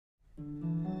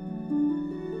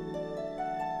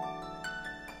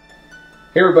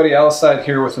Hey everybody, Aliside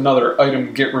here with another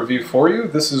item get review for you.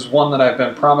 This is one that I've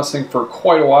been promising for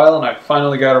quite a while and I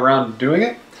finally got around to doing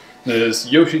it. It is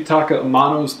Yoshitaka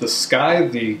Amano's The Sky,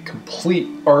 the complete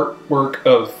artwork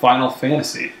of Final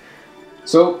Fantasy.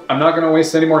 So I'm not going to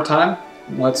waste any more time.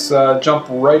 Let's jump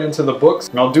right into the books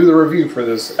and I'll do the review for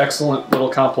this excellent little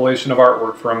compilation of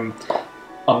artwork from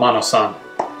Amano-san.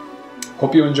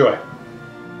 Hope you enjoy.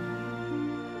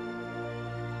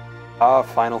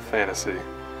 Final Fantasy.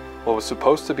 What was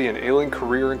supposed to be an ailing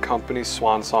career and company's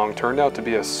swan song turned out to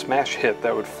be a smash hit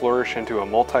that would flourish into a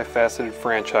multifaceted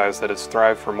franchise that has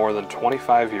thrived for more than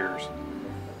 25 years.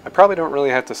 I probably don't really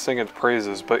have to sing its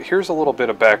praises, but here's a little bit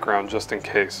of background just in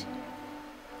case.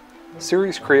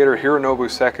 Series creator Hironobu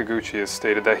Sakaguchi has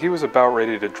stated that he was about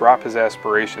ready to drop his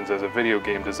aspirations as a video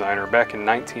game designer back in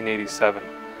 1987.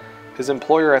 His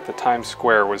employer at the time,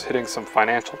 Square, was hitting some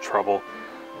financial trouble,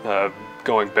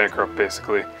 going bankrupt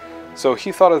basically. So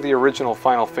he thought of the original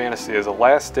Final Fantasy as a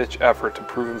last-ditch effort to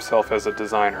prove himself as a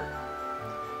designer.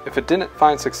 If it didn't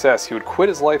find success, he would quit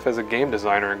his life as a game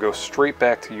designer and go straight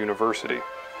back to university.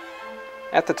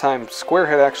 At the time, Square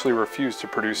had actually refused to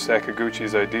produce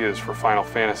Sakaguchi's ideas for Final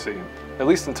Fantasy, at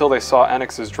least until they saw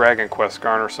Enix's Dragon Quest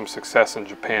garner some success in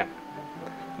Japan.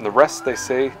 And the rest, they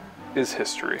say, is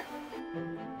history.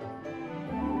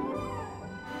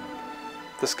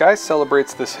 The Sky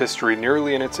celebrates this history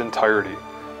nearly in its entirety.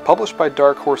 Published by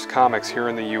Dark Horse Comics here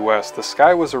in the US, The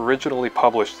Sky was originally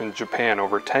published in Japan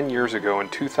over 10 years ago in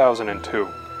 2002.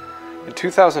 In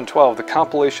 2012, the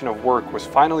compilation of work was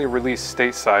finally released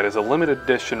stateside as a limited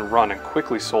edition run and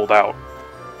quickly sold out.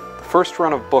 The first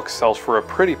run of books sells for a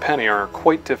pretty penny and are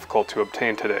quite difficult to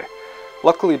obtain today.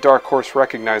 Luckily, Dark Horse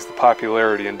recognized the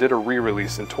popularity and did a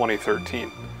re-release in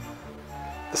 2013.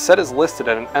 The set is listed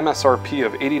at an MSRP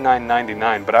of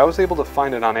 $89.99, but I was able to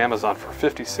find it on Amazon for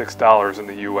 $56 in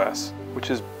the US,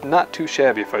 which is not too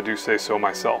shabby if I do say so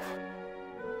myself.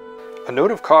 A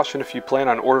note of caution if you plan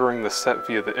on ordering the set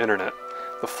via the internet.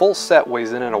 The full set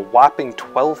weighs in at a whopping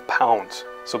 12 pounds,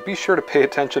 so be sure to pay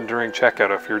attention during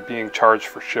checkout if you're being charged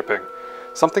for shipping.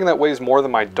 Something that weighs more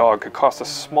than my dog could cost a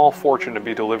small fortune to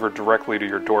be delivered directly to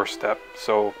your doorstep,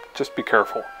 so just be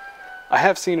careful. I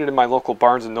have seen it in my local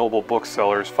Barnes & Noble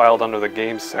booksellers filed under the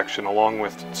games section along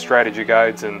with strategy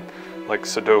guides and like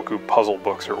Sudoku puzzle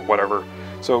books or whatever,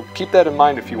 so keep that in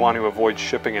mind if you want to avoid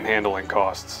shipping and handling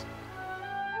costs.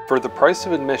 For the price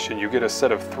of admission, you get a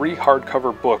set of 3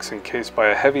 hardcover books encased by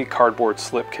a heavy cardboard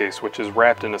slipcase which is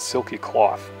wrapped in a silky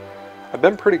cloth. I've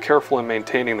been pretty careful in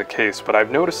maintaining the case, but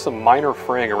I've noticed some minor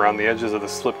fraying around the edges of the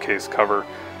slipcase cover,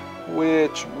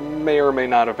 which may or may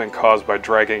not have been caused by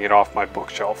dragging it off my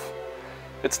bookshelf.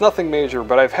 It's nothing major,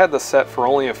 but I've had the set for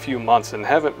only a few months and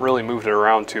haven't really moved it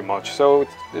around too much, so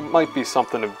it might be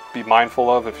something to be mindful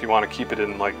of if you want to keep it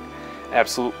in like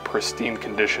absolute pristine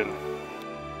condition.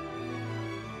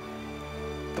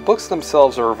 The books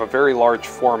themselves are of a very large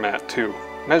format too,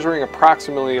 measuring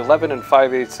approximately 11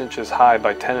 5/8 inches high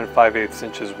by 10 5/8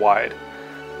 inches wide.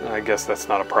 I guess that's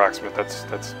not approximate,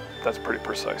 that's pretty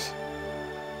precise.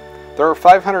 There are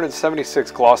 576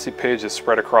 glossy pages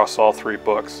spread across all 3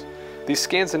 books. These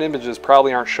scans and images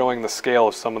probably aren't showing the scale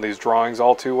of some of these drawings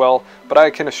all too well, but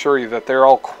I can assure you that they're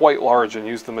all quite large and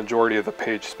use the majority of the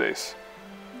page space.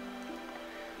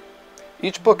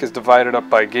 Each book is divided up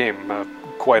by game,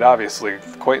 quite obviously,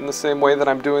 quite in the same way that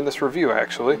I'm doing this review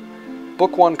actually.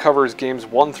 Book 1 covers games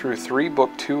 1 through 3,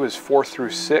 Book 2 is 4 through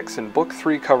 6, and Book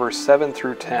 3 covers 7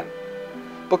 through 10.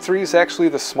 Book 3 is actually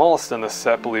the smallest in this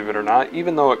set, believe it or not,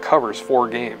 even though it covers 4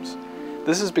 games.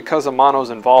 This is because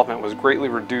Amano's involvement was greatly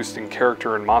reduced in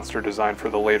character and monster design for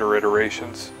the later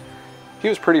iterations. He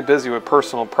was pretty busy with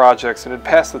personal projects and had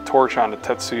passed the torch on to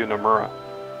Tetsuya Nomura.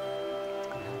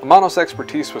 Amano's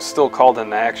expertise was still called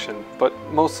into action, but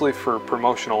mostly for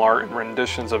promotional art and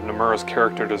renditions of Nomura's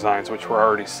character designs which were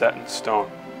already set in stone.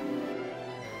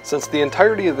 Since the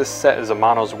entirety of this set is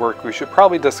Amano's work, we should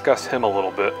probably discuss him a little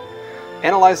bit.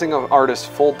 Analyzing an artist's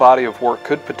full body of work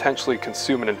could potentially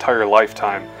consume an entire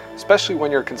lifetime, especially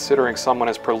when you're considering someone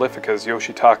as prolific as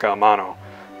Yoshitaka Amano.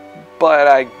 But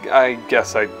I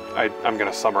guess I'm going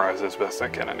to summarize as best I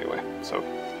can anyway, so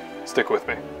stick with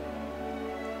me.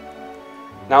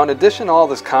 Now, in addition to all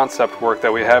this concept work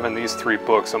that we have in these 3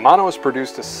 books, Amano has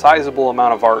produced a sizable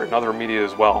amount of art in other media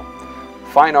as well.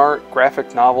 Fine art,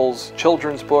 graphic novels,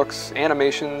 children's books,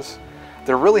 animations.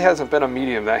 There really hasn't been a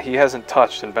medium that he hasn't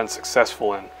touched and been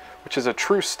successful in, which is a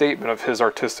true statement of his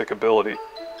artistic ability.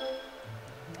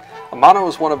 Amano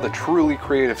is one of the truly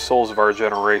creative souls of our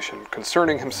generation,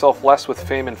 concerning himself less with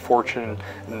fame and fortune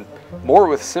and more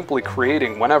with simply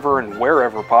creating whenever and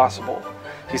wherever possible.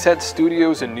 He's had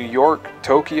studios in New York,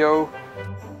 Tokyo,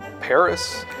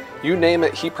 Paris. You name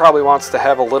it, he probably wants to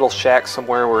have a little shack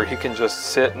somewhere where he can just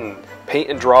sit and paint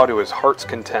and draw to his heart's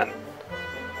content.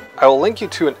 I will link you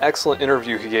to an excellent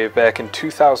interview he gave back in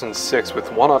 2006 with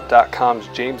OneUp.com's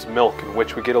James Milk, in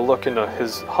which we get a look into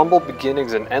his humble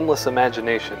beginnings and endless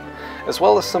imagination, as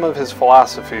well as some of his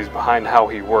philosophies behind how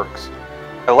he works.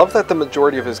 I love that the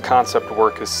majority of his concept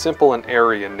work is simple and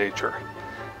airy in nature.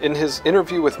 In his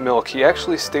interview with Milk, he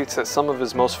actually states that some of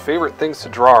his most favorite things to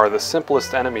draw are the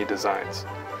simplest enemy designs.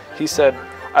 He said,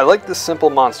 "I like the simple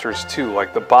monsters too,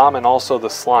 like the bomb and also the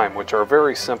slime, which are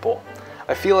very simple.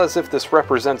 I feel as if this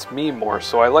represents me more,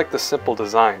 so I like the simple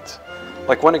designs.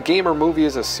 Like when a game or movie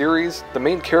is a series, the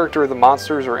main character of the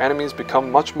monsters or enemies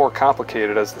become much more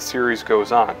complicated as the series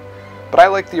goes on. But I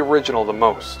like the original the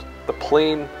most, the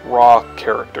plain, raw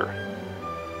character."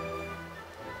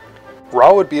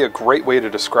 Raw would be a great way to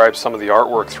describe some of the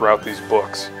artwork throughout these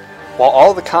books. While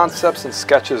all the concepts and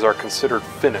sketches are considered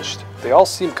finished, they all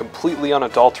seem completely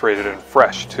unadulterated and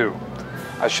fresh too.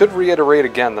 I should reiterate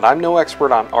again that I'm no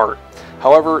expert on art.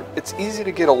 However, it's easy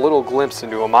to get a little glimpse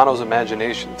into Amano's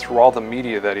imagination through all the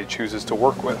media that he chooses to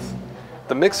work with.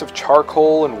 The mix of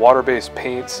charcoal and water-based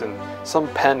paints and some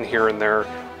pen here and there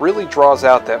really draws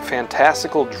out that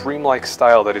fantastical, dreamlike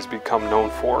style that he's become known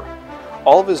for.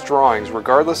 All of his drawings,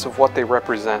 regardless of what they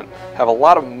represent, have a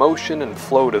lot of motion and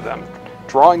flow to them,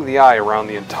 drawing the eye around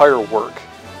the entire work,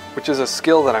 which is a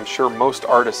skill that I'm sure most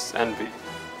artists envy.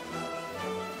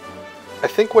 I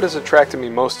think what has attracted me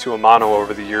most to Amano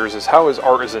over the years is how his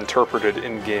art is interpreted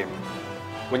in-game.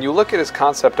 When you look at his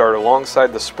concept art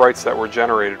alongside the sprites that were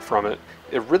generated from it,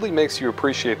 it really makes you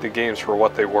appreciate the games for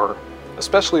what they were,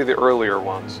 especially the earlier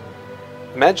ones.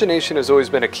 Imagination has always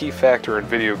been a key factor in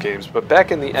video games, but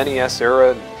back in the NES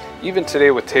era, and even today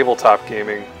with tabletop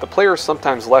gaming, the player is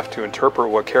sometimes left to interpret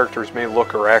what characters may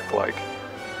look or act like.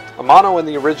 Amano and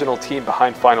the original team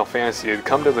behind Final Fantasy had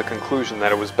come to the conclusion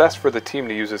that it was best for the team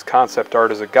to use his concept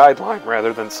art as a guideline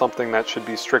rather than something that should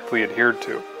be strictly adhered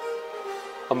to.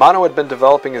 Amano had been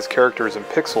developing his characters in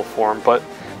pixel form, but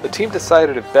the team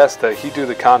decided it best that he do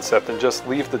the concept and just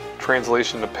leave the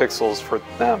translation to pixels for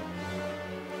them.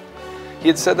 He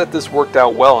had said that this worked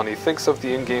out well, and he thinks of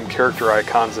the in-game character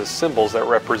icons as symbols that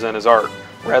represent his art,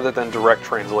 rather than direct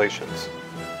translations.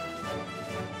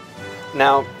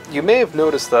 Now, you may have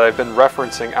noticed that I've been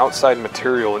referencing outside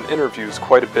material in interviews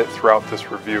quite a bit throughout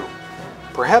this review.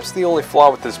 Perhaps the only flaw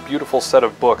with this beautiful set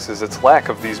of books is its lack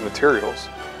of these materials.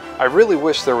 I really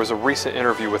wish there was a recent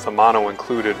interview with Amano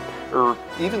included, or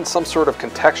even some sort of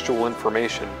contextual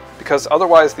information, because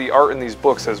otherwise the art in these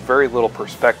books has very little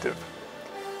perspective.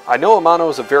 I know Amano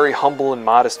is a very humble and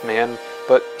modest man,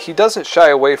 but he doesn't shy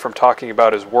away from talking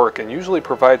about his work and usually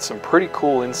provides some pretty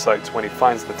cool insights when he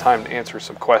finds the time to answer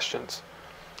some questions.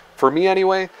 For me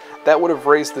anyway, that would have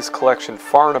raised this collection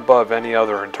far and above any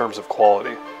other in terms of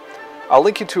quality. I'll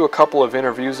link you to a couple of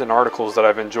interviews and articles that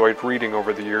I've enjoyed reading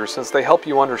over the years since they help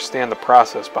you understand the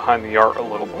process behind the art a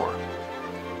little more.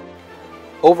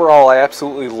 Overall, I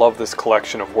absolutely love this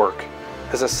collection of work.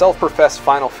 As a self-professed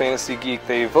Final Fantasy geek,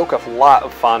 they evoke a lot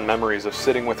of fond memories of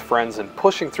sitting with friends and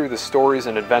pushing through the stories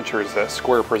and adventures that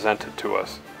Square presented to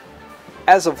us.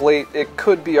 As of late, it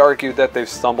could be argued that they've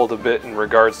stumbled a bit in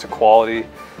regards to quality,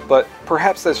 but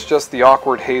perhaps that's just the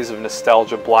awkward haze of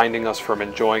nostalgia blinding us from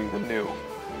enjoying the new.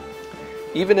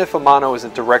 Even if Amano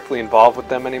isn't directly involved with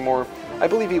them anymore, I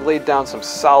believe he laid down some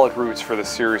solid roots for the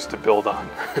series to build on,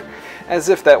 as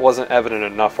if that wasn't evident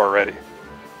enough already.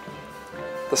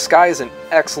 The Sky is an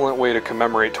excellent way to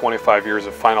commemorate 25 years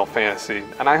of Final Fantasy,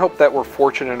 and I hope that we're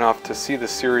fortunate enough to see the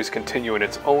series continue in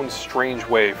its own strange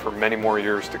way for many more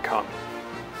years to come.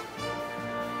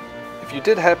 If you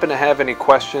did happen to have any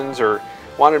questions or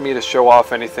wanted me to show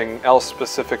off anything else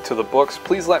specific to the books,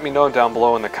 please let me know down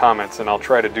below in the comments and I'll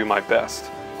try to do my best.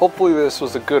 Hopefully this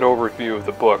was a good overview of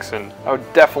the books, and I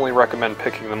would definitely recommend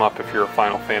picking them up if you're a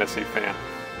Final Fantasy fan.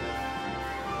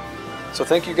 So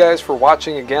thank you guys for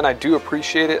watching again, I do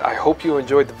appreciate it. I hope you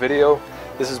enjoyed the video.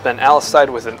 This has been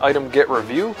Alicide with an Item Get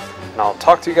Review, and I'll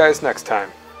talk to you guys next time.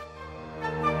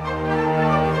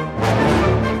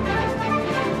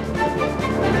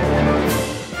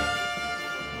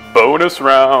 Bonus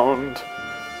round!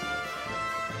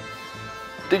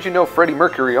 Did you know Freddie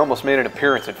Mercury almost made an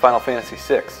appearance in Final Fantasy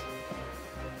VI?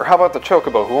 Or how about the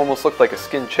Chocobo who almost looked like a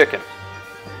skinned chicken?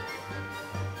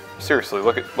 Seriously,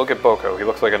 look at Boko, he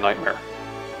looks like a nightmare.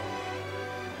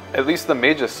 At least the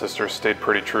Magus sisters stayed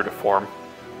pretty true to form.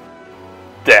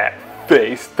 That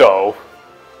face though!